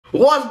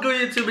What's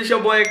good, YouTube? It's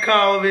your boy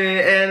Calvin,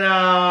 and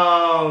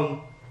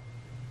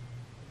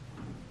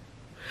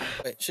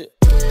Wait, shit.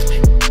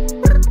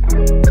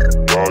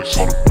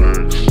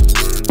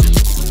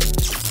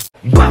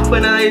 Back for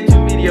another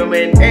YouTube video,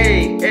 man.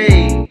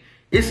 Hey,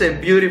 it's a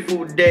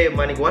beautiful day,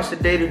 man. What's the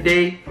day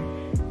today?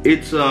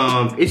 It's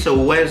a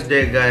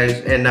Wednesday, guys,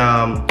 and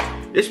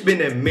it's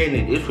been a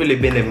minute. It's really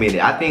been a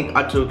minute. I think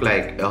I took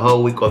like a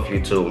whole week off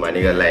YouTube, my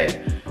nigga. Like,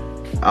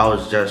 I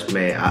was just,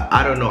 man,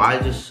 I don't know. I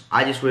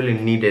just really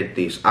needed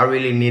this. I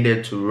really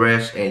needed to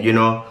rest and, you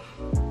know,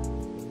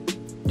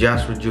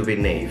 just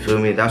rejuvenate. You feel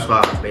me? That's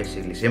what I'm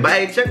basically saying. But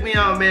hey, check me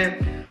out,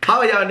 man.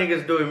 How y'all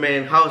niggas doing,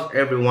 man? How's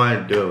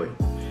everyone doing?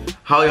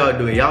 How y'all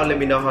doing? Y'all let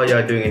me know how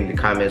y'all doing in the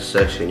comment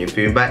section. You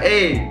feel me? But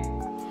hey,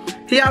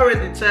 he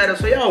already titled,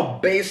 so y'all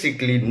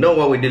basically know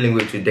what we're dealing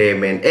with today,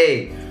 man.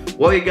 Hey,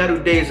 what we got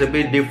today is a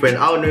bit different.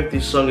 I don't know if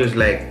this song is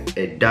like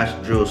a dash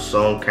drill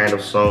song kind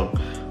of song,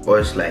 or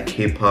it's like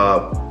hip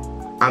hop.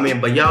 I mean,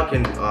 but y'all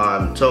can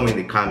tell me in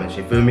the comments,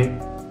 you feel me?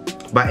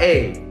 But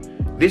hey,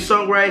 this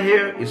song right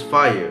here is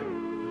fire.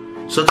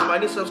 So to my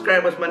new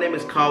subscribers, my name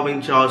is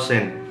Calvin Charles,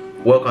 and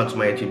welcome to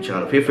my YouTube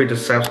channel. Feel free to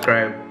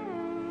subscribe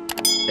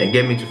and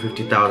get me to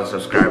 50,000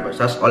 subscribers.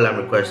 That's all I'm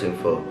requesting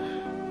for.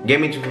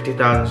 Get me to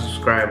 50,000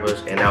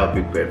 subscribers and I'll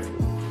be grateful.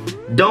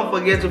 Don't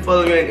forget to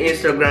follow me on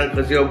Instagram,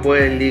 cause your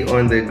boy Lee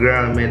on the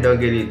ground, man. Don't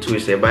get it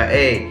twisted. But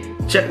hey,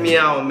 check me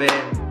out,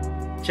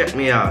 man. Check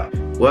me out.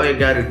 What we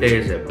got today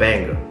is a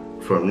banger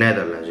from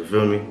Netherlands, you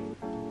feel me?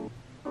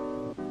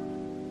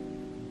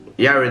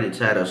 Y'all already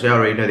titled, so y'all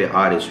already know the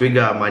artist. We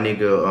got my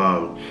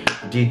nigga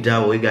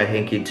D-Double, we got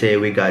Henkie,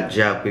 we got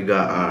Jack, we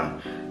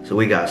got so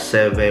we got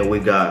Sevn, we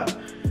got,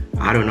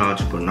 I don't know how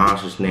to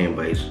pronounce his name,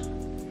 but it's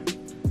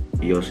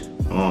Yssi.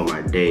 Oh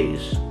my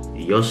days.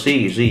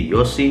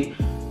 Yssi.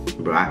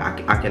 Bro,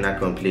 I cannot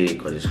complete it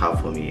because it's hard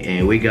for me.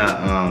 And we got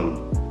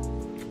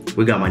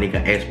my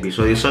nigga SB.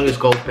 So this song is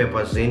called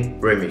Zien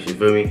Remix, you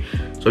feel me?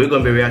 So we're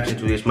gonna be reacting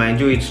to this. Mind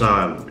you, it's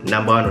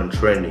 #1 on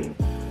trending.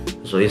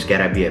 So it's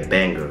gotta be a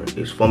banger.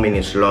 It's 4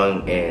 minutes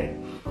long,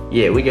 and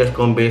yeah, we just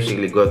gonna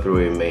basically go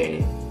through it,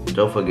 man.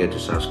 Don't forget to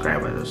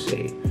subscribe, as I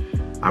say.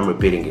 I'm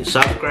repeating it.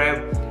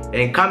 Subscribe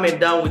and comment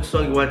down which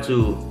song you want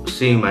to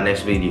see in my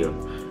next video.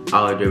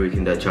 I'll do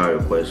everything that y'all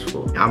request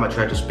for. I'ma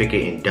try to speak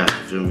it in Dutch,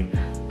 you feel me?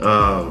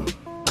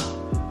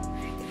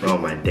 Oh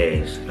my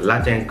days.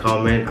 Laat een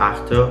comment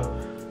achter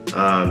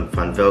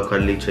van welke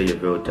liedje je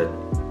wilt dat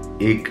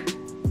ik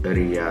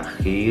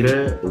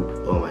reageren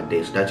op. Oh my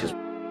days, that is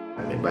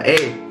but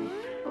hey,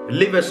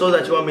 leave it so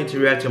that you want me to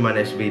react to my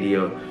next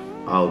video.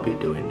 I'll be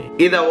doing it.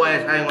 Either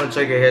way, I ain't gonna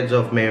take your heads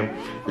off, man.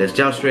 Let's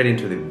jump straight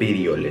into the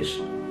video list.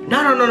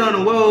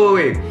 No,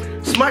 wait.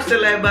 Smash the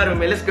like button,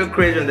 man. Let's go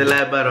crazy on the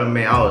like button,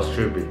 man. I was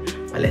tripping.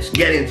 But let's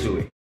get into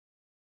it.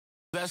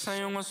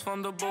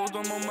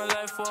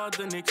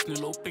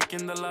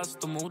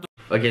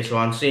 Okay, so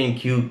I'm seeing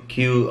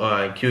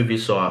QV,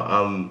 so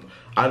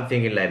I'm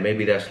thinking like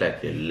maybe that's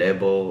like the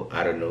label.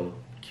 I don't know.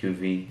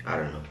 QV, I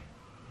don't know.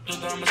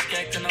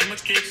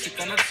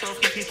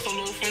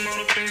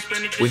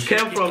 We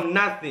came from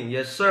nothing,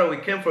 yes sir, we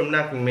came from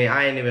nothing, man.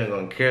 I ain't even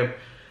gonna care.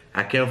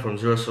 I came from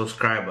 0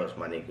 subscribers,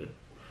 my nigga.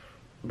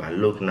 But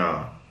look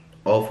now,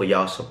 all for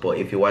y'all support.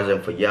 If it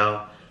wasn't for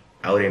y'all,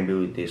 I wouldn't be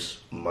with this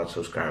much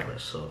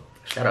subscribers. So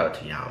shout out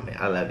to y'all, man.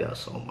 I love y'all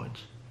so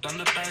much.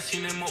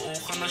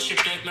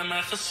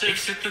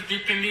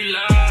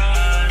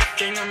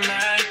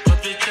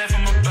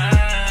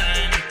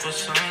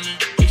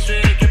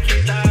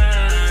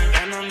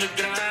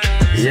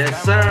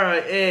 Yes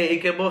sir, hey,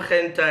 ik heb ook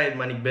geen tijd,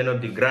 man. Ik ben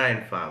op de grind,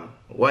 fam.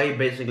 What he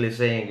basically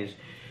saying is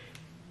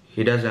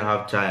he doesn't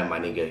have time, my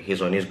nigga.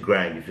 He's on his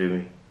grind, you feel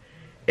me?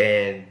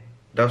 And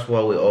that's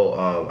what we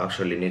all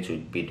actually need to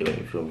be doing,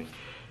 you feel me?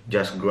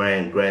 Just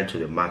grind to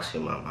the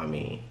maximum. I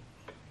mean,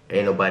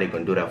 ain't nobody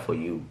gonna do that for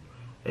you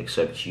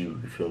except you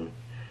feel me?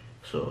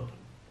 So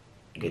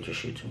get your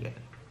shit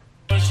together.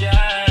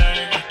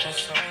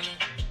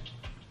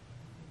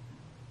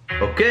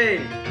 Okay,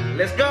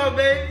 let's go,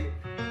 baby.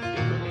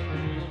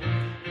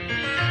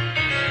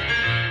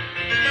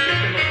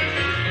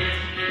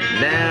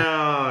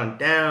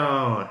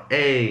 Down.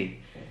 Hey,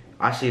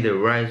 I see the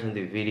rise in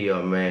the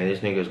video, man. This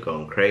nigga's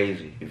going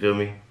crazy. You feel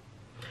me?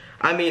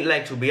 I mean,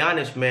 like, to be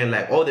honest, man,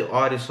 like all the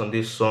artists on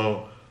this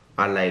song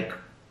are like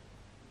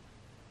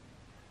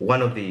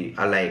one of the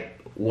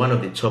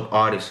top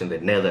artists in the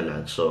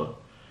Netherlands. So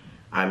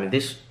I mean,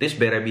 this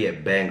better be a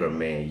banger,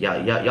 man.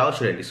 Y'all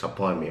shouldn't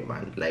disappoint me,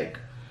 man. Like,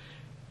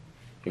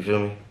 you feel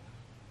me?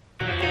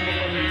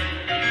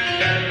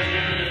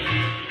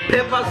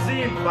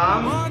 Zien,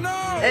 fam. Oh, no.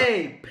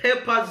 Hey,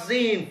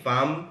 Zien,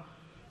 fam.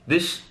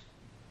 This,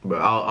 bro,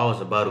 I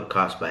was about to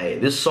cast, but hey,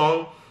 this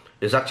song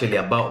is actually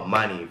about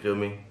money, you feel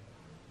me?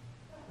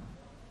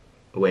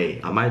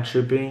 Wait, am I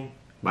tripping?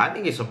 But I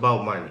think it's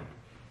about money.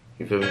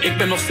 You feel me? Ik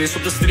ben nog steeds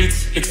op de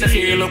streets. Ik zeg je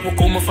eerlijk, we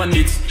komen van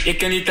niets. Ik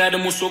ken die tijden,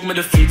 moest ook met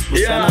de fiets. We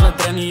zijn aan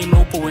het rennen, hier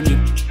lopen we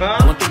niet.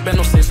 Want ik ben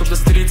nog steeds op de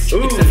streets.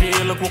 Ik zeg je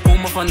eerlijk, we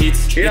komen van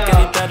niets. Ik ken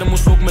die tijden,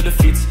 moest ook met de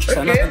fiets. We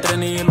zijn aan het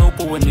rennen, hier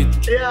lopen we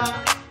niet.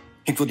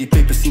 Ik wil die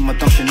peper zien, maar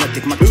dankje net.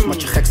 Ik maak de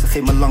smatje gekste,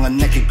 geef me lange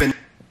nek. Ik ben...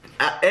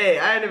 Hey, I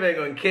ain't even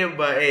gonna care,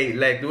 but hey,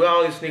 like the way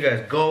all this nigga is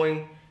going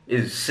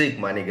is sick,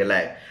 my nigga.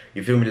 Like,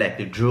 you feel me? Like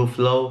the drill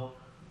flow,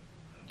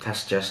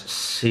 that's just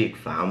sick,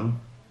 fam.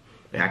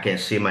 I can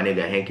see my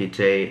nigga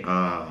Henkie.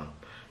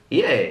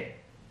 Yeah,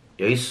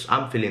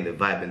 I'm feeling the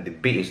vibe and the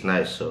beat is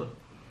nice, so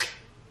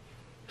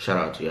shout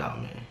out to y'all,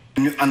 man.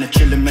 Nu aan het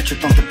chillen met je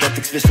tante bed.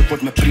 Ik wissel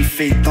wordt mijn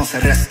privé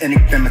danseres. En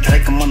ik ben met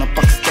rijke mannen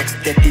pak stacks.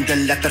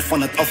 13e letter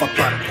van het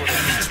alfabet.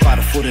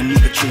 Sparen voor een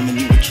nieuwe chain. Mijn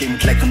nieuwe chain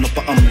moet lijken op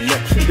een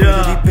amulet. Ik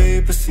wil die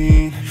papers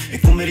zien.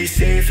 Ik kom met die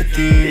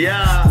 17.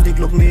 Of die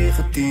klok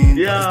 19.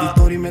 Is die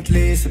Tory met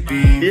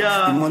laserbeam. Die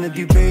mannen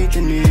die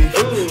weten niet.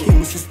 Je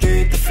moest je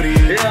steten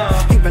vriend.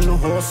 Ik ben een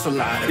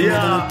hosselaar. Ik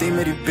ben een team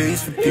met die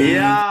base verdiend.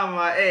 Ja,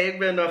 maar hey, ik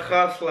ben een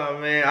gastlaar,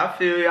 man. I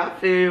feel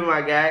you,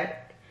 my guy.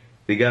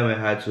 The guy may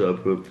had to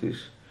approve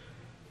this.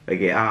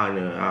 Okay, I don't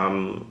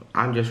know.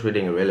 I'm just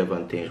reading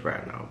irrelevant things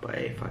right now, but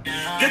hey, fuck it.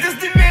 Dit is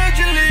die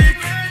Major League.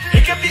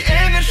 Ik heb die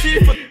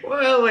energie van...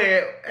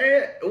 Wait,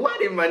 why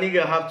did my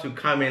nigga have to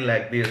come in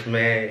like this,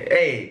 man?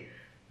 Hey,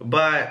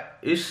 but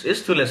it's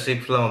still a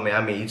sick flow, man.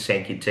 I mean, it's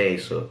Henkie,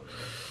 so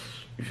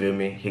you feel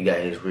me? He got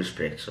his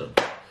respect, so.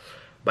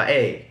 But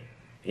hey,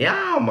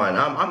 yeah, man,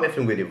 I'm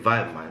effing with the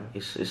vibe, man.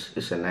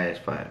 It's a nice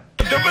vibe.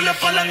 Dubbele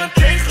verlangen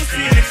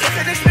tegenzien. Ik zeg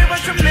het is meer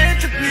wat je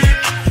meent het niet.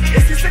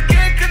 Is die ze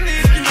kijken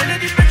niet. Nu willen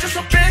die bitches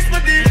opeens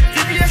met die.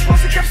 VVS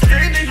was ik heb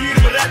stenen hier.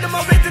 We rijden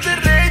maar weten de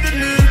reden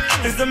nu.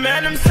 Is de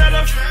man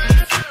hemzelf.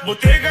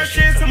 Bottega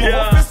shades in mijn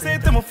hoofd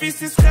gezeten. Mijn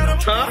visie scherp.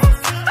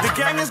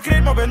 De gang is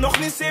great maar ben nog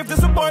niet safe.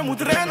 Dus een boy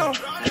moet rennen.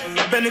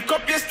 Ben ik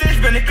op je stage,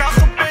 ben ik al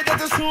gepaid.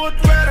 Dat is hoe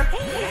het werkt.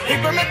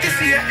 Ik ben met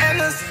Yssi en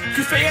NS.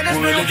 QVNS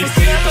wil ik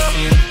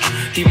versnellen.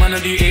 Die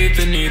mannen die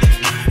eten niet.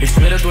 Ik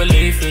zweer het, we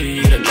leven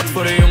hier. Net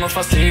voor een jongen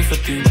van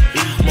 17.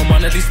 Maar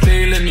mannen die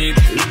spelen niet.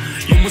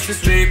 Je moest eens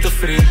weten,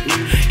 vriend.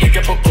 Ik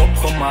heb een kop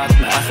gemaakt,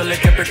 maar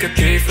eigenlijk heb ik het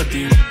even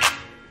verdiend.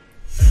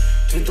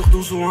 20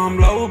 doezel aan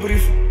blauwe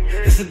brieven.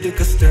 Is een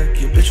dikke stack.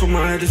 Je bitch van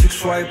mij, dus ik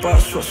swipe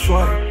als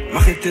zwaar.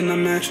 Mag ik in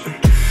een match?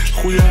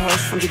 Goeie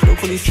huis, want ik rook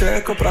van die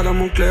sterke. Prada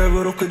Moncler,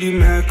 we rocken die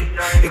merken.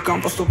 Ik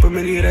kan pas stoppen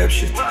met die rap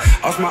shit.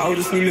 Als mijn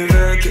ouders niet meer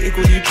werken, ik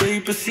wil die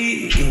paper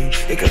zien.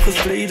 Ik heb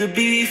gespreide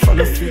beef van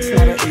de fiets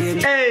naar de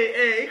een. Hey,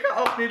 ik ga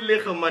ook niet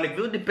liggen, man. Ik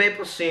wil die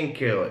paper zien,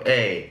 kill.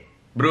 Hey,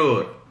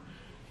 broer.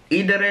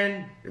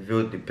 Iedereen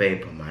wil die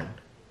paper, man.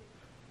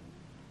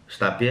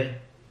 Snap je?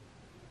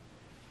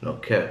 No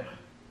cap.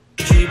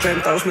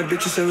 Penthouse met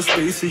bitches en we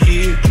spacen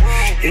hier.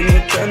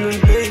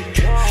 Independent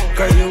baby.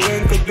 Kan je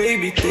wenken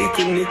baby.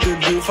 Teken niet de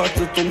deal. Gaat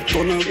het om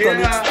tonnen. Kan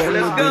ik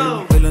stemmen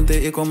doen. Willend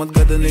ik kom het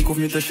gadden. Ik hoef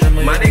niet te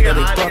shammen. Maar ik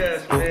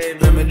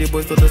ben met die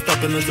boys tot de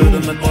stad in het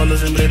zuiden. Met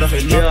alles in Breda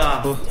geen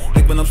nacht.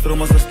 Ik ben op stroom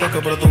als een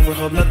stekker. Praat over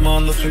geld met me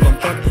anders geen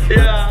contact.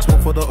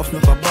 Smoke voor de of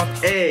met tabak.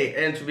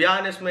 Hey, and to be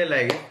honest, man,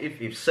 like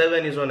if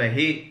Sevn is on a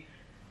hit,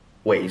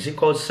 wait, is it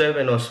called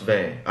Sevn or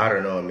Sevn? I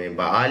don't know, man.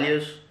 But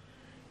Alias,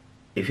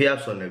 if he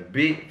has on a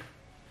beat,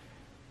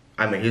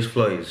 I mean, his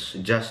flow is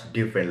just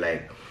different.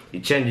 Like, he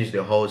changes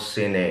the whole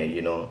scene, and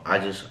you know, I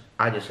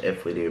just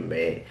F with him,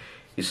 man.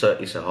 It's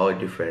a whole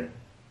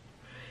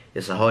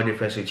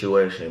different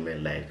situation,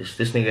 man. Like,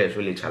 this nigga is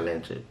really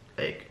talented.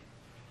 Like.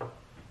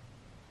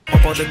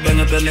 Op wat ik ben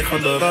het en ik ga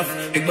eraf.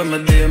 Ik ben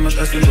met DM met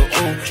S in de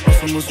O. Als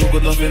ze me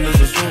zoeken dan vinden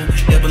ze zo.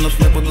 Jij bent op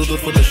snapper, doet het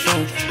voor de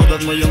show.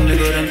 Doordat mijn jong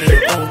nigger rent in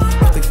je O.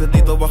 Wacht, ik zit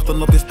niet te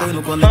wachten op je steun.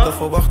 Hoe kan ik te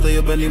verwachten,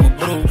 je bent niet mijn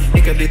bro.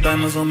 Ik heb die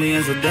diamonds om me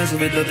en ze dansen.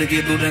 Weet dat ik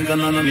hier doe, denk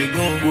aan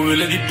amigo. We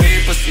willen die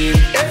papers zien.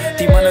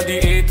 Die mannen die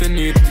eten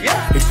niet.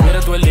 Ik zweer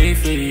het, we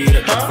leven hier.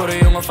 Het voor een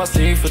jongen van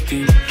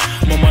 17.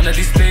 Maar mannen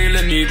die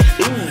spelen niet.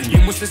 Je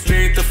moest eens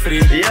weten,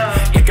 vriend.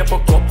 Ik heb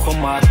een kop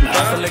gemaakt, maar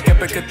eigenlijk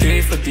heb ik het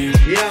even verdiend.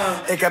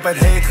 Ik heb het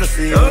heet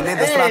gezien. In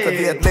de straten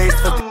die het meest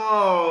verdient.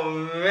 Oh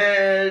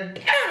man,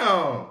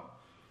 damn.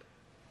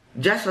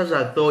 Just as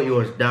I thought it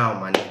was down,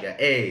 my nigga.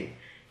 Hey,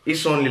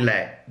 it's only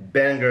like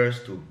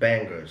bangers to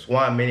bangers.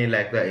 One minute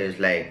like that is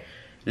like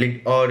lead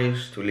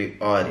artist to lead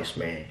artist,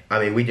 man. I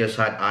mean, we just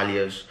had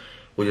Alias,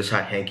 we just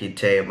had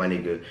Henkie, my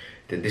nigga.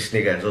 Then this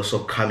nigga is also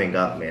coming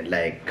up, man.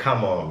 Like,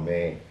 come on,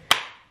 man.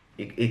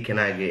 It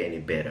cannot get any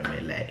better,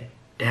 man. Like,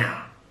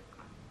 damn.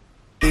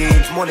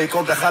 Money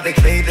komt en gaat, ik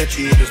weet het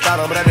hier. Dus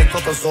daarom ren ik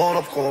tot de zon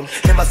opkomt.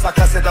 In mijn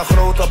zakken zit een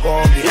grote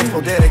bom. Die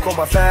explodeer ik voor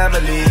mijn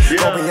family.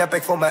 Hobby heb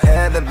ik voor mijn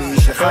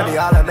enemies. Je gaat niet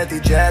halen met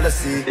die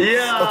jealousy.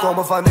 We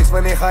komen van niks,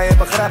 wanneer ga je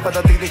begrijpen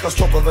dat ik niet kan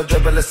stoppen, we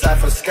dubbele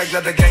cijfers. Kijk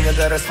naar de gang en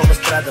de rest van mijn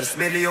strijders.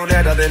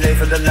 Miljonair dat in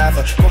levende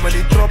lijven. Kom maar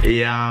niet trop.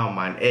 Ja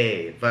man,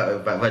 hey,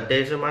 wat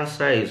deze man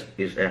zei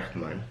is echt,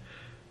 man.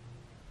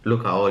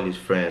 Look at all his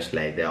friends,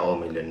 like they're all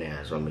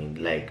millionaires. I mean,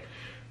 like,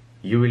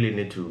 you really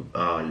need to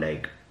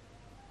like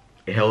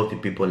healthy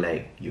people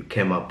like you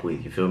came up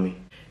with, you feel me?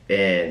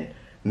 And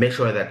make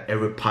sure that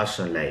every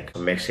person like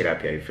makes it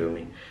up here, you feel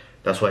me?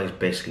 That's what he's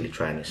basically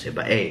trying to say.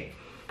 But hey,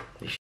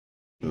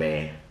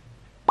 man.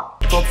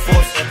 Top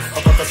force,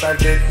 omdat zijn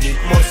dit niet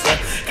morsen.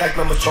 Kijk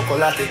naar mijn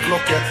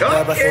chocoladeklokje. We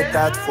hebben geen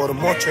tijd voor een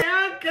motje.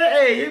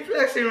 Okay, you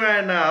flexing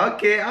right now.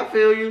 Okay, I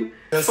feel you.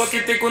 Fuck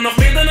it, ik wil nog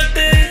meer dan het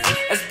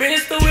is. SB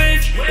is de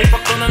wave. Ik pak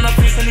tonnen naar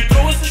vries en nu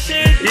trouwen ze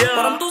shit.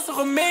 Waarom doen ze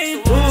gemeen?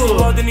 Ze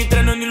wouden niet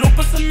rennen, nu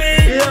lopen ze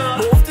mee.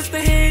 Mijn hoofd is te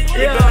heet. Ik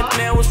ben met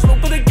knel, we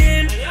slopen de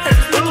game. Het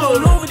is niet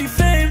all over die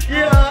fame.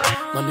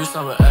 Maar nu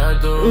staan we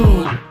uit,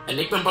 dude. En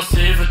ik ben pas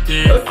 17.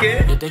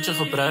 Je denkt je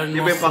gebruikt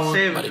me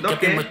goed, maar ik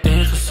heb je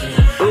meteen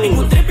gezien. Ik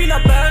moet trippie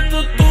naar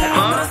buiten toe.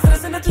 Maar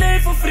stress in het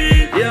leven,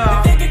 vriend.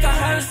 Ik denk ik aan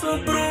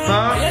huizen, broer.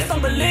 Maar jij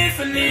staat mijn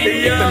leven niet.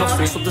 Ik ben nog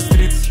steeds op de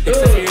streets. Ik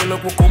zeg je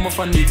eerlijk, we komen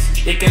van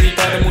niets. Ik ken die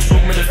tijden, moest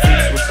ook met de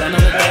fiets. We zijn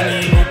aan het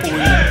einde, hier lopen we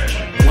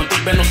niet. Want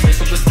ik ben nog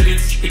steeds op de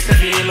streets. Ik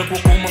zeg je eerlijk,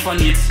 we komen van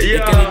niets.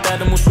 Ik ken die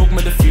tijden, moest ook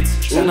met de fiets.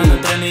 We zijn aan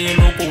het einde, hier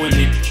lopen we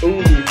niet.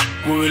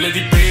 We willen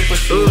die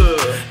papers zien.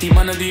 Die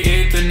mannen die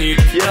eten niet.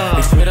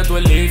 Ik zweer dat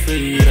we leven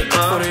hier. Het is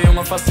voor een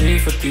jongen van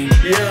 17.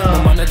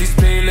 Maar mannen die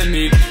spelen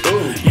niet.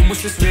 Je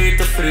moest eens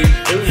weten, vriend.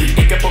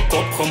 Ik heb een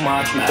kop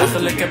gemaakt, maar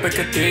eigenlijk heb ik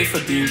het even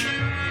verdiend.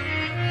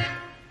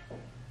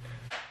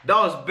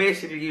 That was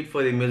basically it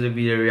for the music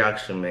video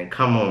reaction, man.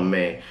 Come on,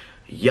 man.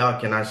 Y'all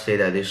cannot say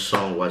that this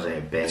song wasn't a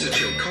banger. It's a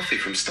chilled coffee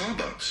from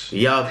Starbucks.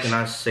 Y'all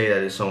cannot say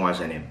that this song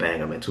wasn't a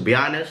banger, man. To be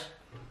honest,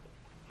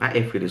 I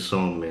ate for the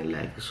song, man.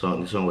 Like the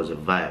song was a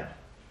vibe.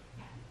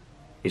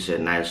 It's a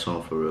nice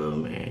song for real,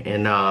 man.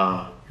 And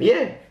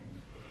yeah,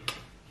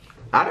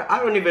 I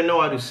don't even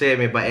know how to say it,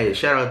 man. But hey,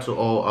 shout out to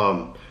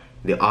all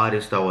the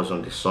artists that was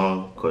on the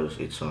song, cause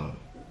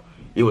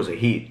it was a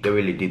hit. They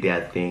really did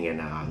their thing,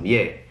 and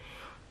yeah,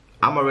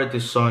 I'm gonna rate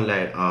this song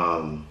like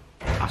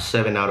a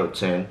 7 out of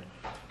 10,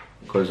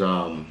 cause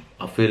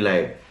I feel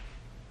like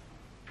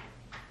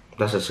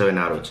that's a 7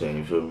 out of 10.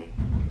 You feel me?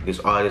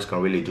 This artist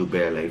can really do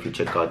better. Like if you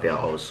check out their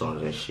old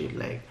songs and shit,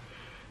 like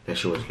that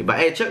shit was good. But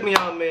hey, check me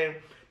out, man.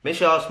 Make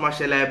sure y'all smash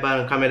that like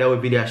button, comment down what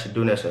video I should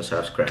do next, and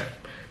subscribe.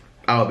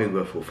 I'll be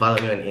grateful.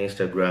 Follow me on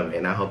Instagram,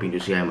 and I hope you to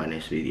see you in my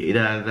next video.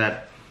 Other than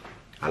that,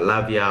 I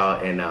love y'all,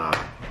 and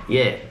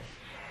yeah,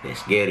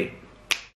 let's get it.